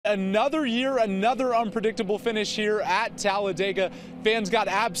another year, another unpredictable finish here at Talladega. Fans got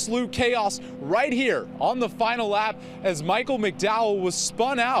absolute chaos right here on the final lap as Michael McDowell was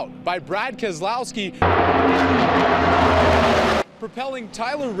spun out by Brad Keselowski, propelling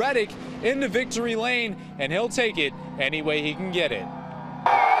Tyler Reddick into victory lane, and he'll take it any way he can get it.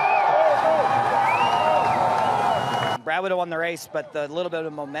 Brad would have won the race, but the little bit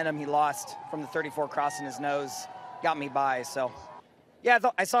of momentum he lost from the 34 crossing his nose got me by. So, yeah,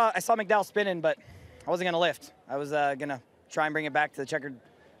 I saw McDowell spinning, but I wasn't going to lift. I was going to try and bring it back to the checkered,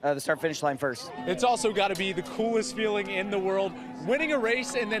 the start-finish line first. It's also got to be the coolest feeling in the world, winning a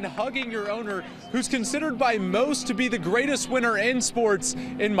race and then hugging your owner, who's considered by most to be the greatest winner in sports,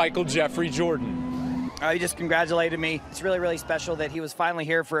 in Michael Jeffrey Jordan. He just congratulated me. It's really, really special that he was finally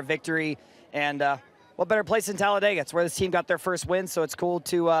here for a victory, and what better place than Talladega? It's where this team got their first win, so it's cool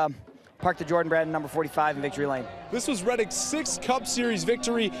to park the Jordan brand number 45 in victory lane. This was Reddick's 6th Cup Series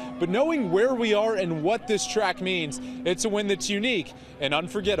victory, but knowing where we are and what this track means, it's a win that's unique and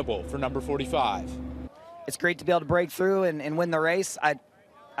unforgettable for number 45. It's great to be able to break through and win the race. I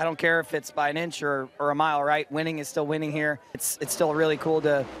don't care if it's by an inch or a mile, right? Winning is still winning here. It's still really cool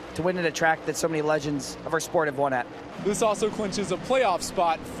to win at a track that so many legends of our sport have won at. This also clinches a playoff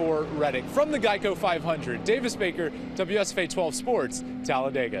spot for Reddick. From the Geico 500, Davis Baker, WSFA 12 Sports,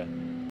 Talladega.